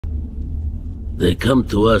They come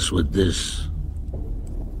to us with this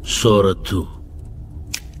Sora 2.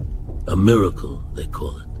 A miracle, they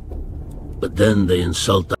call it. But then they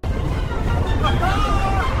insult us. By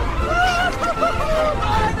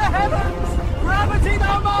the heavens! Gravity,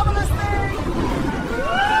 thou marvelous thing!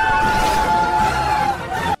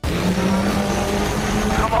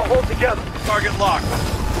 Come on, hold together. Target locked.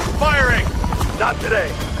 Firing! Not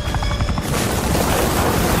today.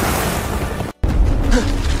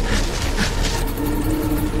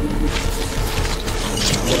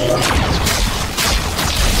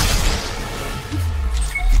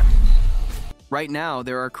 Right now,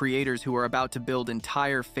 there are creators who are about to build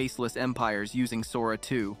entire faceless empires using Sora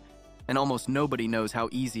 2, and almost nobody knows how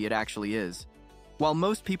easy it actually is. While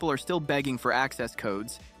most people are still begging for access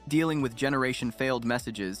codes, dealing with generation failed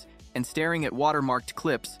messages, and staring at watermarked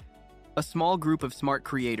clips, a small group of smart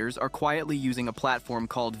creators are quietly using a platform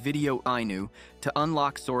called Videoinu to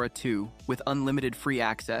unlock Sora 2 with unlimited free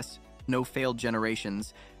access, no failed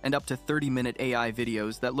generations, and up to 30-minute AI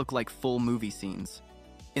videos that look like full movie scenes.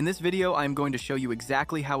 In this video, I'm going to show you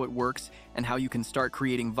exactly how it works and how you can start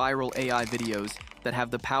creating viral AI videos that have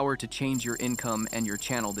the power to change your income and your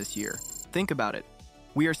channel this year. Think about it.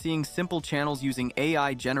 We are seeing simple channels using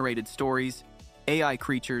AI-generated stories, AI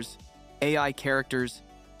creatures, AI characters,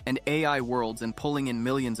 and AI worlds and pulling in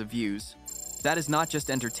millions of views. That is not just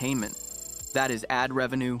entertainment. That is ad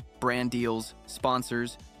revenue, brand deals,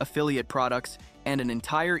 sponsors, affiliate products, and an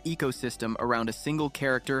entire ecosystem around a single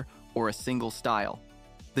character or a single style.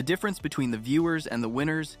 The difference between the viewers and the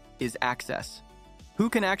winners is access. Who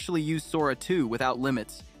can actually use Sora 2 without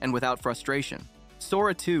limits and without frustration?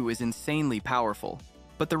 Sora 2 is insanely powerful,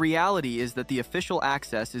 but the reality is that the official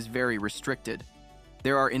access is very restricted.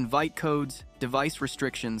 There are invite codes, device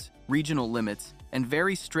restrictions, regional limits, and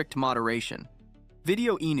very strict moderation.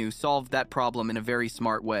 Videoinu solved that problem in a very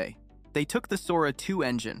smart way. They took the Sora 2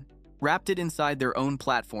 engine, wrapped it inside their own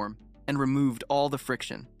platform, and removed all the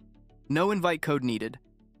friction. No invite code needed,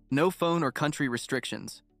 no phone or country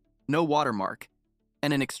restrictions, no watermark,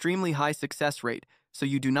 and an extremely high success rate so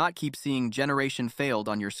you do not keep seeing generation failed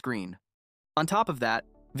on your screen. On top of that,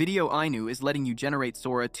 Videoinu is letting you generate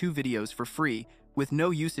Sora 2 videos for free with no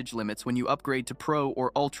usage limits when you upgrade to Pro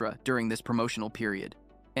or Ultra during this promotional period.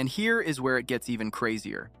 And here is where it gets even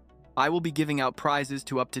crazier. I will be giving out prizes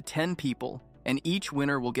to up to 10 people, and each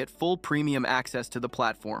winner will get full premium access to the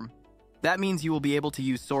platform. That means you will be able to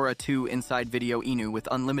use Sora 2 inside Videoinu with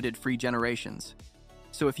unlimited free generations.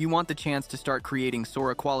 So if you want the chance to start creating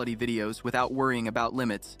Sora-quality videos without worrying about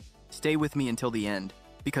limits, stay with me until the end,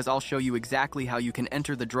 because I'll show you exactly how you can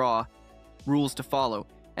enter the draw, rules to follow,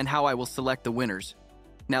 and how I will select the winners.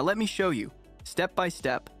 Now let me show you, step by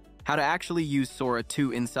step, how to actually use Sora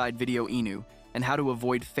 2 inside Videoinu and how to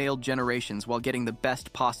avoid failed generations while getting the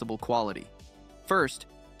best possible quality. First,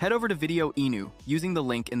 head over to Videoinu using the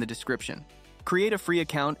link in the description. Create a free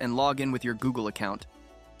account and log in with your Google account.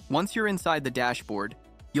 Once you're inside the dashboard,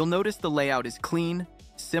 you'll notice the layout is clean,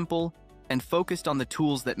 simple, and focused on the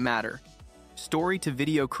tools that matter: story to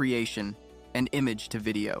video creation and image to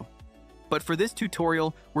video. But for this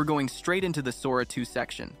tutorial, we're going straight into the Sora 2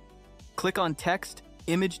 section. Click on Text,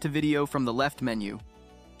 Image to Video from the left menu,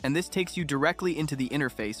 and this takes you directly into the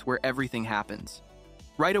interface where everything happens.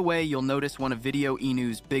 Right away, you'll notice one of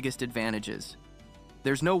Videoinu's biggest advantages.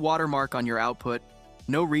 There's no watermark on your output,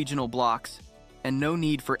 no regional blocks, and no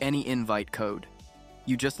need for any invite code.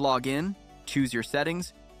 You just log in, choose your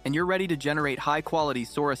settings, and you're ready to generate high-quality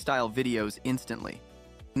Sora-style videos instantly.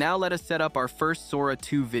 Now let us set up our first Sora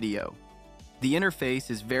 2 video. The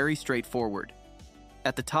interface is very straightforward.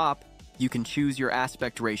 At the top, you can choose your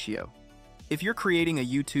aspect ratio. If you're creating a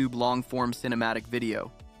YouTube long-form cinematic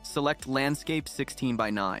video, select Landscape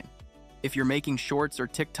 16:9. If you're making shorts or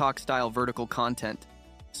TikTok-style vertical content,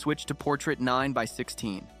 switch to Portrait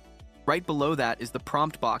 9:16. Right below that is the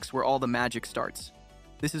prompt box where all the magic starts.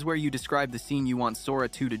 This is where you describe the scene you want Sora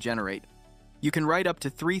 2 to generate. You can write up to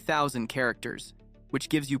 3,000 characters, which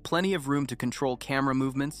gives you plenty of room to control camera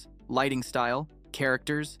movements, lighting style,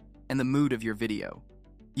 characters, and the mood of your video.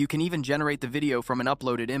 You can even generate the video from an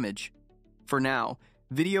uploaded image. For now,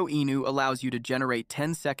 Videoinu allows you to generate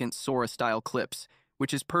 10-second Sora-style clips,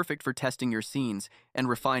 which is perfect for testing your scenes and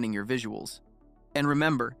refining your visuals. And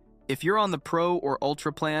remember, if you're on the Pro or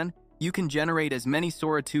Ultra plan, you can generate as many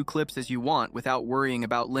Sora 2 clips as you want without worrying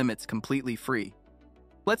about limits, completely free.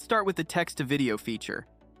 Let's start with the text-to-video feature.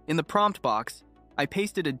 In the prompt box, I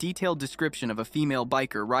pasted a detailed description of a female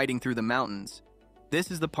biker riding through the mountains.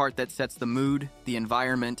 This is the part that sets the mood, the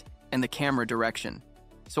environment, and the camera direction.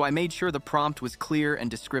 So I made sure the prompt was clear and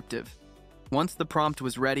descriptive. Once the prompt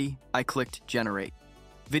was ready, I clicked Generate.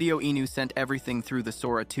 Videoinu sent everything through the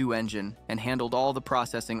Sora 2 engine and handled all the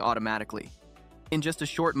processing automatically. In just a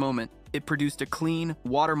short moment, it produced a clean,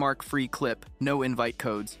 watermark-free clip, no invite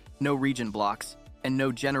codes, no region blocks, and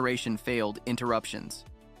no generation-failed interruptions.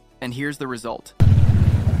 And here's the result.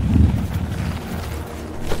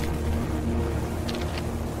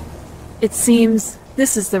 It seems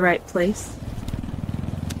this is the right place.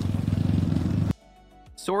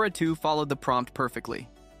 Sora 2 followed the prompt perfectly.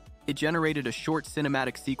 It generated a short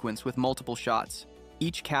cinematic sequence with multiple shots,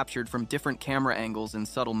 each captured from different camera angles and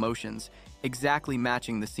subtle motions, exactly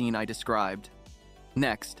matching the scene I described.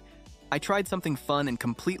 Next, I tried something fun and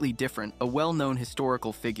completely different, a well-known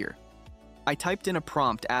historical figure. I typed in a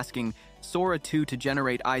prompt asking Sora 2 to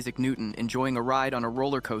generate Isaac Newton enjoying a ride on a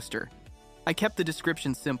roller coaster. I kept the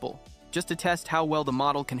description simple, just to test how well the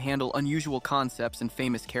model can handle unusual concepts and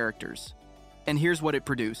famous characters. And here's what it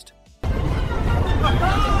produced. By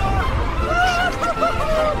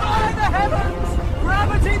the heavens!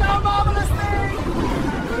 Gravity, thou marvelous thing!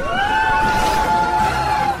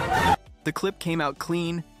 The clip came out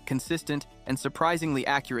clean, consistent, and surprisingly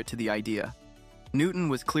accurate to the idea. Newton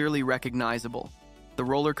was clearly recognizable. The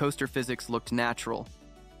roller coaster physics looked natural,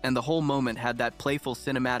 and the whole moment had that playful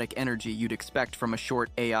cinematic energy you'd expect from a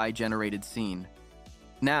short AI-generated scene.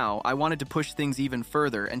 Now, I wanted to push things even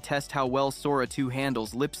further and test how well Sora 2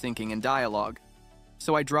 handles lip-syncing and dialogue.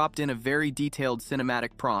 So I dropped in a very detailed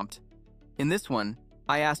cinematic prompt. In this one,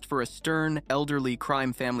 I asked for a stern, elderly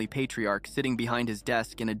crime family patriarch sitting behind his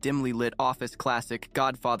desk in a dimly lit office classic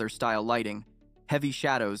Godfather-style lighting, heavy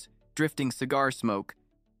shadows, drifting cigar smoke,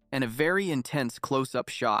 and a very intense close-up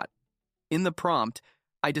shot. In the prompt,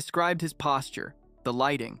 I described his posture, the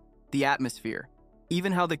lighting, the atmosphere,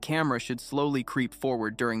 even how the camera should slowly creep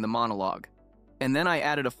forward during the monologue. And then I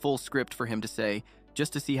added a full script for him to say,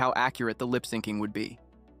 just to see how accurate the lip-syncing would be.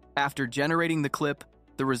 After generating the clip,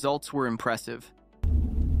 the results were impressive.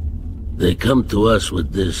 They come to us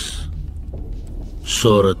with this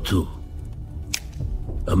Sora 2.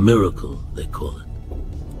 A miracle, they call it.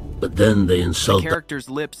 But then they insult The characters'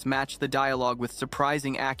 lips matched the dialogue with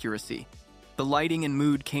surprising accuracy. The lighting and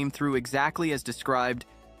mood came through exactly as described,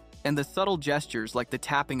 and the subtle gestures like the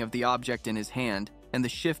tapping of the object in his hand and the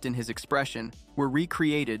shift in his expression were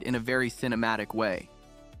recreated in a very cinematic way.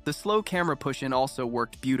 The slow camera push-in also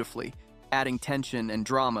worked beautifully, adding tension and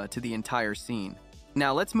drama to the entire scene.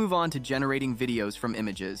 Now let's move on to generating videos from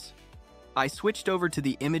images. I switched over to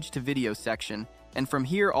the image to video section, and from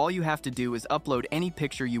here all you have to do is upload any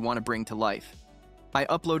picture you want to bring to life. I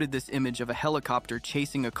uploaded this image of a helicopter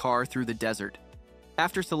chasing a car through the desert.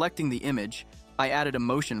 After selecting the image, I added a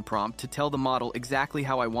motion prompt to tell the model exactly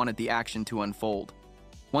how I wanted the action to unfold.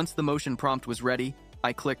 Once the motion prompt was ready,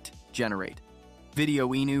 I clicked Generate.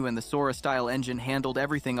 Videoinu and the Sora-style engine handled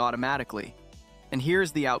everything automatically. And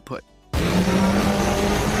here's the output.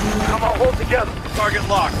 Come on, hold together. Target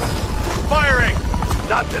locked. Firing!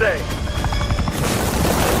 Not today.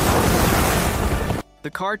 The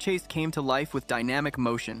car chase came to life with dynamic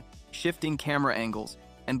motion, shifting camera angles,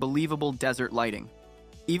 and believable desert lighting.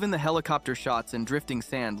 Even the helicopter shots and drifting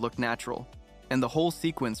sand looked natural, and the whole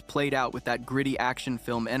sequence played out with that gritty action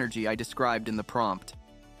film energy I described in the prompt.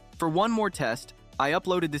 For one more test, I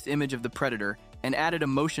uploaded this image of the predator and added a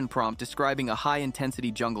motion prompt describing a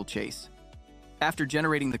high-intensity jungle chase. After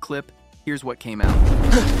generating the clip, here's what came out.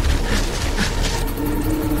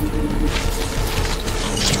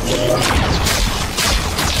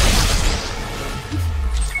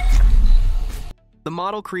 The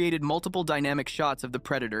model created multiple dynamic shots of the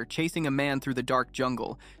predator chasing a man through the dark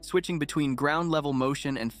jungle, switching between ground-level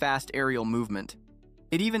motion and fast aerial movement.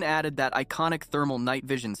 It even added that iconic thermal night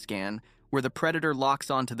vision scan, where the predator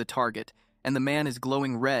locks onto the target, and the man is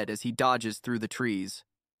glowing red as he dodges through the trees.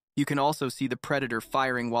 You can also see the predator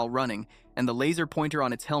firing while running, and the laser pointer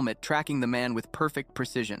on its helmet tracking the man with perfect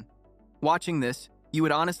precision. Watching this, you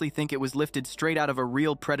would honestly think it was lifted straight out of a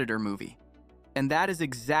real Predator movie. And that is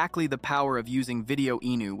exactly the power of using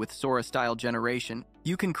Videoinu with Sora-style generation.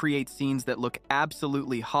 You can create scenes that look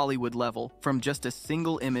absolutely Hollywood level from just a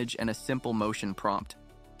single image and a simple motion prompt.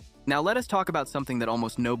 Now let us talk about something that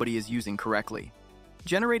almost nobody is using correctly.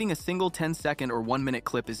 Generating a single 10-second or 1-minute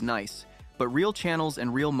clip is nice, but real channels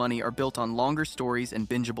and real money are built on longer stories and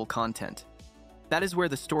bingeable content. That is where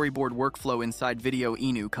the storyboard workflow inside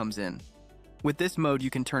Videoinu comes in. With this mode, you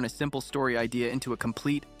can turn a simple story idea into a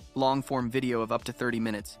complete, long-form video of up to 30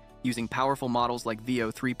 minutes, using powerful models like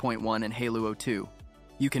Veo 3.1 and Halo 2.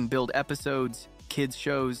 You can build episodes, kids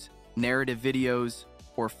shows, narrative videos,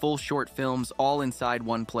 or full short films all inside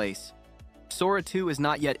one place. Sora 2 is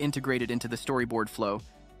not yet integrated into the storyboard flow,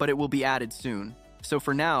 but it will be added soon. So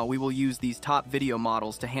for now, we will use these top video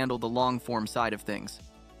models to handle the long-form side of things.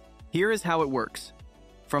 Here is how it works.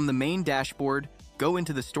 From the main dashboard, go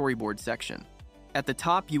into the storyboard section. At the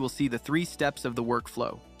top, you will see the 3 steps of the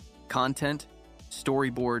workflow: content,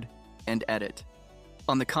 storyboard, and edit.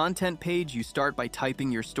 On the content page, you start by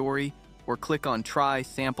typing your story or click on Try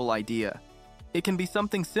Sample Idea. It can be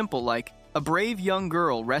something simple like, a brave young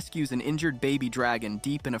girl rescues an injured baby dragon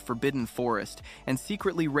deep in a forbidden forest and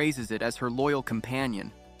secretly raises it as her loyal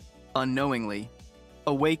companion, unknowingly,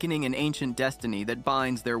 awakening an ancient destiny that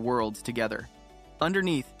binds their worlds together.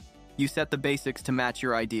 Underneath, you set the basics to match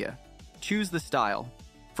your idea. Choose the style,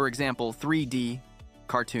 for example, 3D,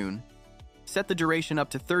 cartoon. Set the duration up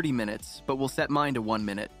to 30 minutes, but we'll set mine to 1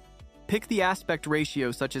 minute. Pick the aspect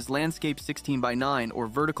ratio such as landscape 16:9 or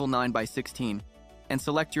vertical 9:16, and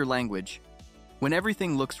select your language. When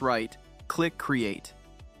everything looks right, click Create.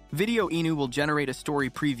 Videoinu will generate a story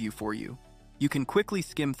preview for you. You can quickly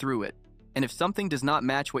skim through it, and if something does not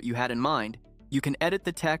match what you had in mind, you can edit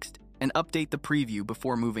the text and update the preview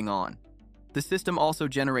before moving on. The system also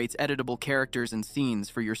generates editable characters and scenes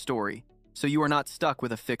for your story, so you are not stuck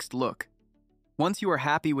with a fixed look. Once you are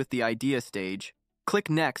happy with the idea stage, click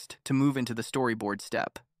Next to move into the storyboard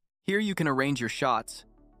step. Here you can arrange your shots,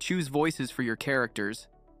 choose voices for your characters,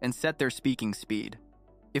 and set their speaking speed.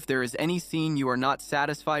 If there is any scene you are not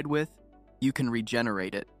satisfied with, you can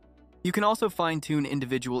regenerate it. You can also fine-tune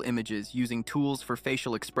individual images using tools for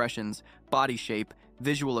facial expressions, body shape,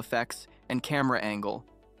 visual effects, and camera angle,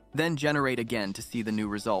 then generate again to see the new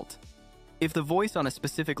result. If the voice on a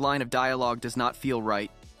specific line of dialogue does not feel right,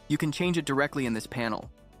 you can change it directly in this panel.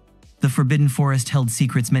 The forbidden forest held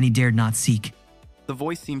secrets many dared not seek. The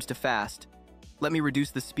voice seems too fast. Let me reduce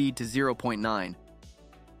the speed to 0.9.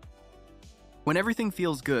 When everything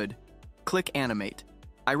feels good, click Animate.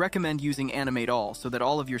 I recommend using Animate All so that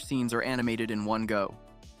all of your scenes are animated in one go.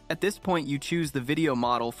 At this point, you choose the video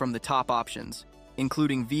model from the top options,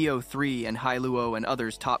 including VO3 and Hailuo and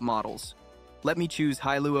others top models. Let me choose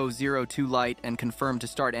Hailuo 02 Lite and confirm to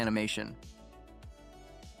start animation.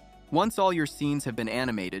 Once all your scenes have been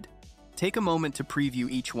animated, take a moment to preview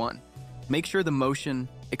each one. Make sure the motion,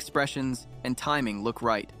 expressions, and timing look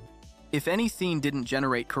right. If any scene didn't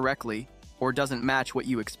generate correctly or doesn't match what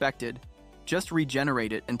you expected, just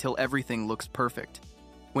regenerate it until everything looks perfect.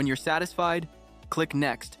 When you're satisfied, click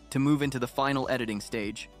Next to move into the final editing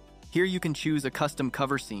stage. Here you can choose a custom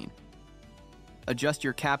cover scene, adjust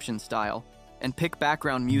your caption style, and pick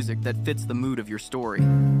background music that fits the mood of your story.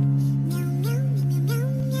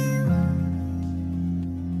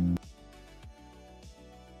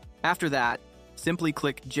 After that, simply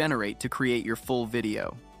click Generate to create your full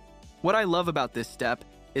video. What I love about this step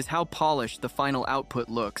is how polished the final output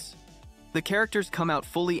looks. The characters come out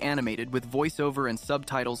fully animated with voiceover and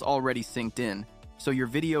subtitles already synced in, so your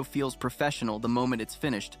video feels professional the moment it's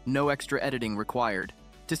finished, no extra editing required.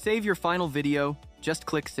 To save your final video, just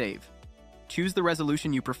click Save. Choose the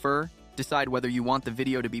resolution you prefer, decide whether you want the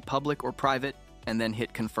video to be public or private, and then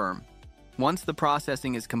hit Confirm. Once the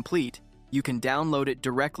processing is complete, you can download it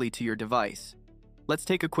directly to your device. Let's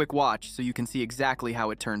take a quick watch so you can see exactly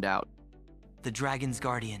how it turned out. The Dragon's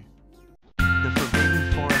Guardian. The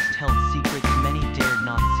forbidden forest held secrets many dared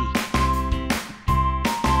not seek.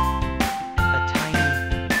 A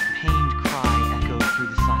tiny, pained cry echoed through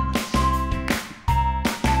the silence.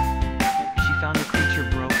 She found a creature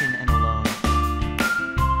broken and alone.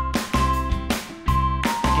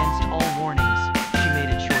 Against all warnings, she made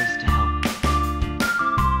a choice to help.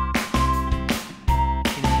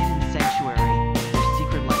 In a hidden sanctuary, their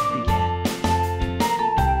secret life began.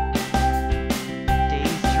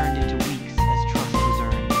 Days turned into weeks as trust was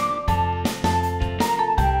earned.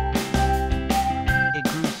 It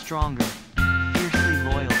grew stronger, fiercely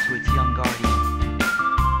loyal to its young guardian.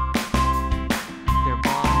 Their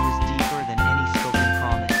bond was deeper than any spoken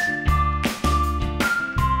promise.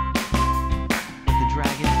 But the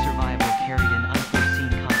dragon's survival carried an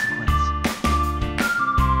unforeseen consequence.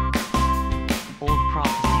 Old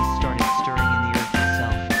prophecies started stirring in the earth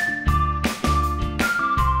itself.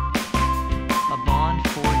 A bond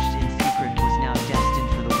forged in secret was now destined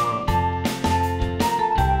for the world.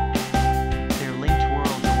 Their linked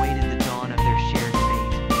worlds awaited the dawn of their shared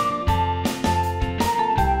fate.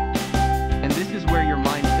 And this is where your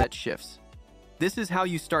mindset shifts. This is how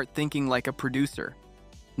you start thinking like a producer,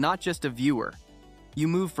 not just a viewer. You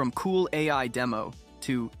move from cool AI demo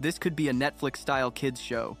to this could be a Netflix-style kids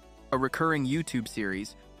show, a recurring YouTube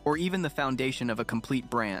series, or even the foundation of a complete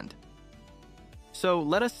brand. So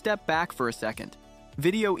let us step back for a second.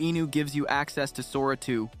 Videoinu gives you access to Sora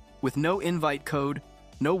 2 with no invite code,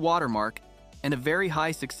 no watermark, and a very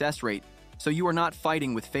high success rate, so you are not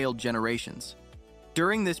fighting with failed generations.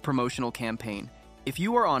 During this promotional campaign, if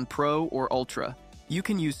you are on Pro or Ultra, you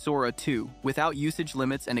can use Sora 2 without usage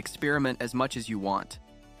limits and experiment as much as you want.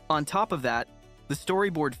 On top of that, the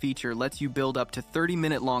storyboard feature lets you build up to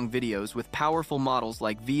 30-minute-long videos with powerful models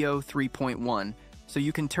like Veo 3.1, so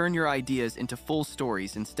you can turn your ideas into full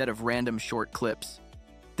stories instead of random short clips.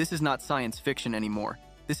 This is not science fiction anymore.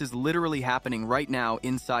 This is literally happening right now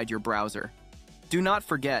inside your browser. Do not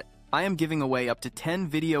forget, I am giving away up to 10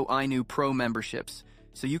 Videoinu Pro memberships,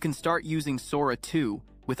 so you can start using Sora 2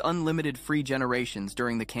 with unlimited free generations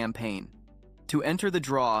during the campaign. To enter the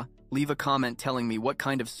draw, leave a comment telling me what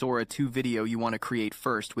kind of Sora 2 video you want to create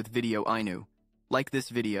first with Videoinu. Like this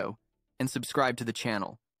video, and subscribe to the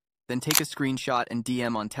channel. Then take a screenshot and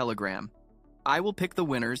DM on Telegram. I will pick the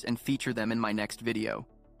winners and feature them in my next video.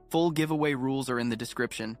 Full giveaway rules are in the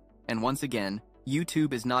description, and once again,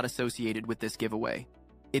 YouTube is not associated with this giveaway.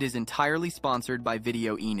 It is entirely sponsored by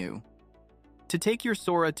Videoinu. To take your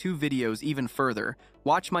Sora 2 videos even further,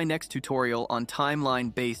 watch my next tutorial on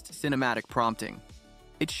timeline-based cinematic prompting.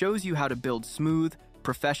 It shows you how to build smooth,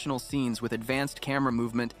 professional scenes with advanced camera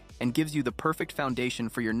movement and gives you the perfect foundation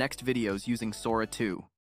for your next videos using Sora 2.